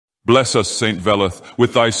Bless us, Saint Veleth,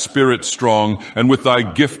 with thy spirit strong, and with thy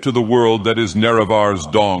gift to the world that is Nerevar's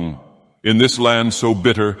dong. In this land so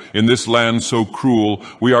bitter, in this land so cruel,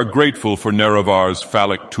 we are grateful for Nerevar's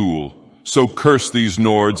phallic tool. So curse these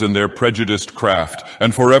Nords and their prejudiced craft,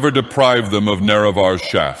 and forever deprive them of Nerevar's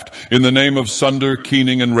shaft. In the name of Sunder,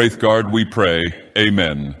 Keening, and Wraithguard we pray.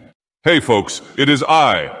 Amen. Hey folks, it is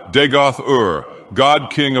I, Dagoth,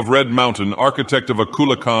 God King of Red Mountain, architect of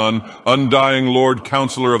Akula Khan, undying Lord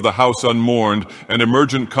Counselor of the House Unmourned, and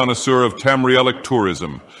emergent connoisseur of Tamrielic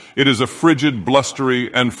tourism. It is a frigid,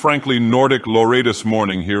 blustery, and frankly Nordic Loretus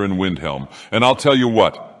morning here in Windhelm, and I'll tell you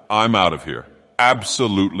what, I'm out of here.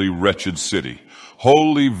 Absolutely wretched city.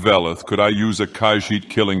 Holy Veleth, could I use a Khajiit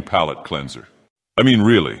killing palate cleanser? I mean,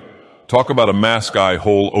 really, talk about a mask eye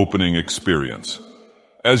hole opening experience.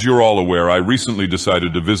 As you're all aware, I recently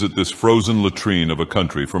decided to visit this frozen latrine of a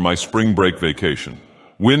country for my spring break vacation.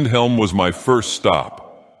 Windhelm was my first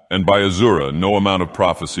stop, and by Azura, no amount of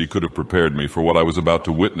prophecy could have prepared me for what I was about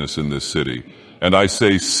to witness in this city. And I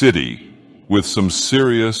say city, with some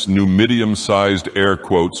serious Numidium-sized air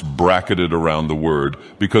quotes bracketed around the word,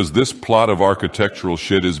 because this plot of architectural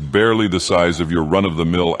shit is barely the size of your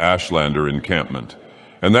run-of-the-mill Ashlander encampment.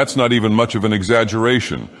 And that's not even much of an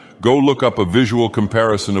exaggeration. Go look up a visual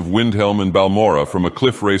comparison of Windhelm and Balmora from a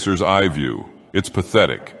cliff racer's eye view. It's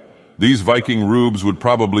pathetic. These Viking rubes would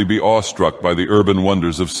probably be awestruck by the urban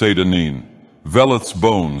wonders of Seydanin. Veleth's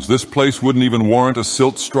bones, this place wouldn't even warrant a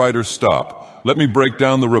Silt Strider stop. Let me break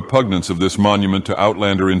down the repugnance of this monument to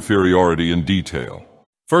Outlander inferiority in detail.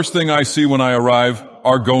 First thing I see when I arrive,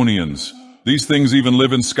 Argonians. These things even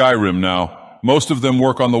live in Skyrim now. Most of them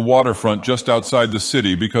work on the waterfront just outside the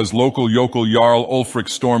city because local yokel Jarl Ulfric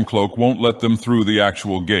Stormcloak won't let them through the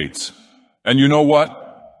actual gates. And you know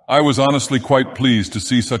what? I was honestly quite pleased to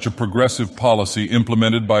see such a progressive policy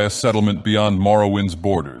implemented by a settlement beyond Morrowind's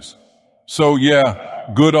borders. So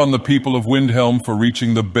yeah, good on the people of Windhelm for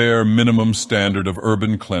reaching the bare minimum standard of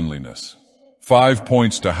urban cleanliness. 5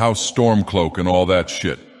 points to House Stormcloak and all that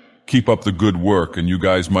shit. Keep up the good work and you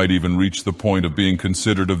guys might even reach the point of being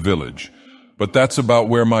considered a village. But that's about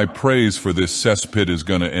where my praise for this cesspit is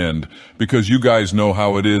gonna end, because you guys know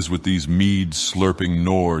how it is with these mead-slurping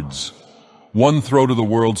Nords. One throw to the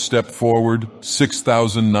world step forward,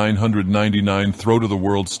 6,999 throw to the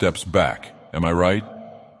world steps back. Am I right?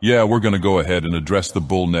 Yeah, we're gonna go ahead and address the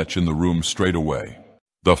bullnetch in the room straight away.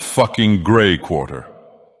 The fucking Grey Quarter.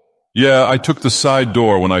 Yeah, I took the side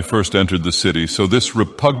door when I first entered the city, so this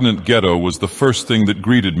repugnant ghetto was the first thing that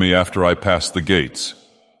greeted me after I passed the gates.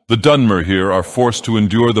 The Dunmer here are forced to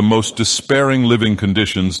endure the most despairing living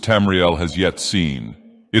conditions Tamriel has yet seen.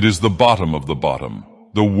 It is the bottom of the bottom,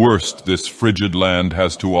 the worst this frigid land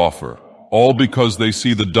has to offer, all because they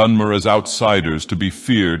see the Dunmer as outsiders to be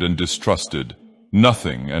feared and distrusted.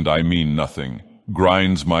 Nothing, and I mean nothing,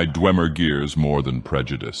 grinds my Dwemer gears more than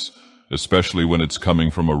prejudice, especially when it's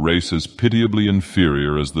coming from a race as pitiably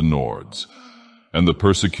inferior as the Nords. And the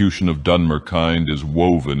persecution of Dunmer kind is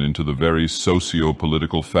woven into the very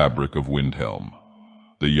socio-political fabric of Windhelm.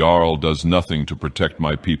 The Jarl does nothing to protect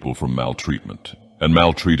my people from maltreatment, and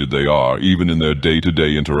maltreated they are, even in their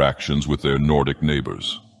day-to-day interactions with their Nordic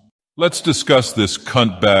neighbors. Let's discuss this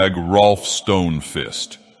cuntbag Rolf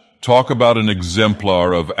Stonefist. Talk about an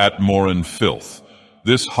exemplar of Atmoran filth.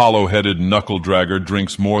 This hollow-headed knuckle-dragger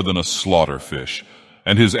drinks more than a slaughterfish,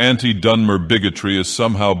 and his anti-Dunmer bigotry is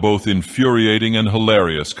somehow both infuriating and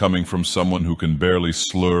hilarious coming from someone who can barely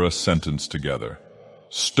slur a sentence together.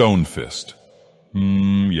 Stonefist.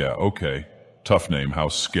 Yeah, okay. Tough name, how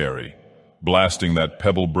scary. Blasting that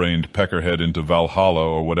pebble-brained peckerhead into Valhalla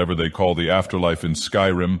or whatever they call the afterlife in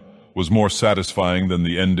Skyrim was more satisfying than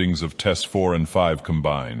the endings of Test 4 and 5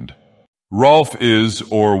 combined. Rolf is,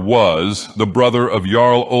 or was, the brother of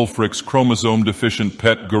Jarl Ulfric's chromosome-deficient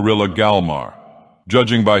pet gorilla Galmar.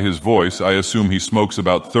 Judging by his voice, I assume he smokes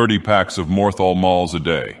about 30 packs of Morthal Malls a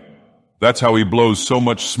day. That's how he blows so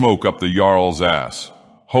much smoke up the Jarl's ass.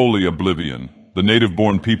 Holy oblivion. The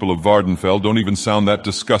native-born people of Vardenfell don't even sound that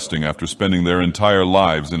disgusting after spending their entire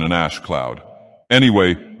lives in an ash cloud.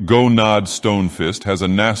 Anyway, Gonad Stonefist has a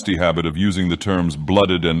nasty habit of using the terms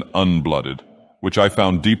blooded and unblooded, which I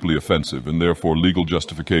found deeply offensive and therefore legal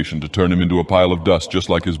justification to turn him into a pile of dust just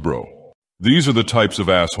like his bro. These are the types of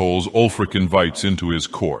assholes Ulfric invites into his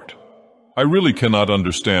court. I really cannot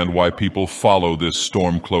understand why people follow this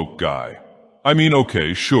Stormcloak guy. I mean,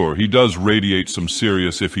 okay, sure, he does radiate some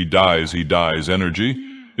serious if he dies energy,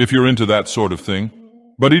 if you're into that sort of thing.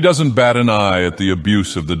 But he doesn't bat an eye at the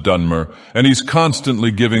abuse of the Dunmer, and he's constantly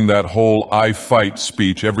giving that whole I fight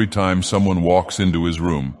speech every time someone walks into his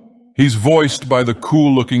room. He's voiced by the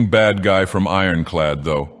cool-looking bad guy from Ironclad,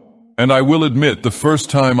 though. And I will admit, the first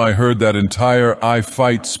time I heard that entire I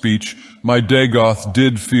fight speech, my Dagoth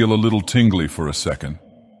did feel a little tingly for a second.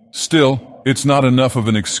 Still, it's not enough of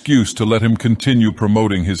an excuse to let him continue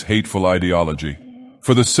promoting his hateful ideology.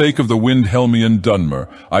 For the sake of the Windhelmian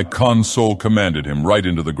Dunmer, I console commanded him right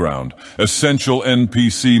into the ground. Essential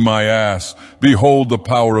NPC my ass, behold the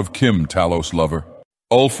power of Kim, Talos lover.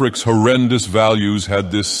 Ulfric's horrendous values had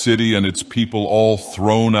this city and its people all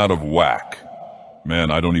thrown out of whack.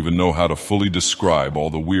 Man, I don't even know how to fully describe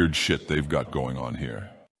all the weird shit they've got going on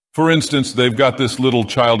here. For instance, they've got this little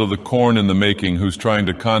child of the corn in the making who's trying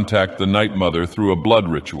to contact the Night Mother through a blood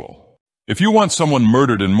ritual. If you want someone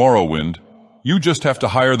murdered in Morrowind, you just have to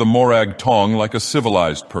hire the Morag Tong like a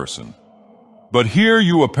civilized person. But here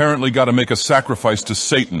you apparently gotta make a sacrifice to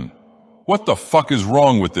Satan. What the fuck is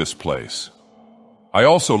wrong with this place? I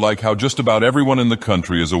also like how just about everyone in the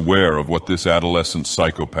country is aware of what this adolescent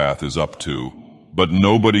psychopath is up to, but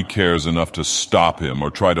nobody cares enough to stop him or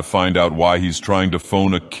try to find out why he's trying to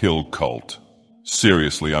phone a kill cult.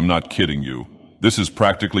 Seriously, I'm not kidding you. This is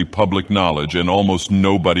practically public knowledge and almost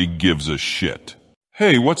nobody gives a shit.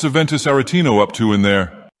 Hey, what's Aventus Aretino up to in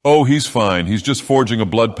there? Oh, he's fine. He's just forging a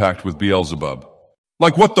blood pact with Beelzebub.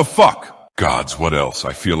 Like, what the fuck? Gods, what else?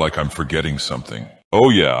 I feel like I'm forgetting something. Oh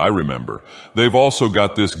yeah, I remember. They've also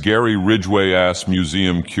got this Gary Ridgway-ass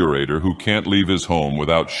museum curator who can't leave his home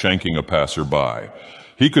without shanking a passerby.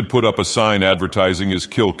 He could put up a sign advertising his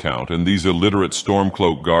kill count, and these illiterate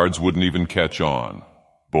Stormcloak guards wouldn't even catch on.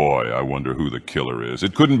 Boy, I wonder who the killer is.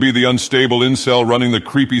 It couldn't be the unstable incel running the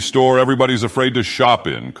creepy store everybody's afraid to shop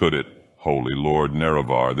in, could it? Holy Lord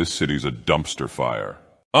Nerevar, this city's a dumpster fire.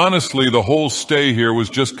 Honestly, the whole stay here was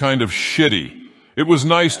just kind of shitty. It was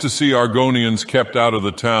nice to see Argonians kept out of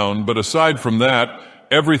the town, but aside from that,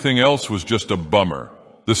 everything else was just a bummer.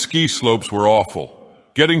 The ski slopes were awful.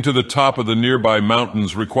 Getting to the top of the nearby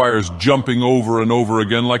mountains requires jumping over and over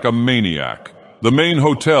again like a maniac. The main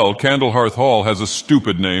hotel, Candlehearth Hall, has a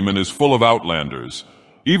stupid name and is full of outlanders.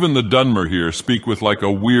 Even the Dunmer here speak with like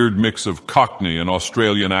a weird mix of Cockney and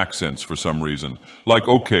Australian accents for some reason. Like,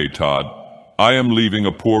 okay, Todd, I am leaving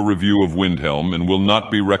a poor review of Windhelm and will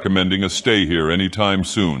not be recommending a stay here anytime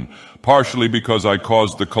soon, partially because I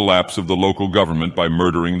caused the collapse of the local government by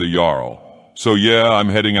murdering the Jarl. So yeah, I'm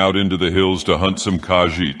heading out into the hills to hunt some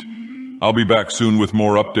Khajiit. I'll be back soon with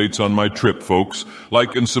more updates on my trip, folks.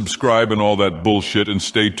 Like and subscribe and all that bullshit, and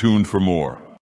stay tuned for more.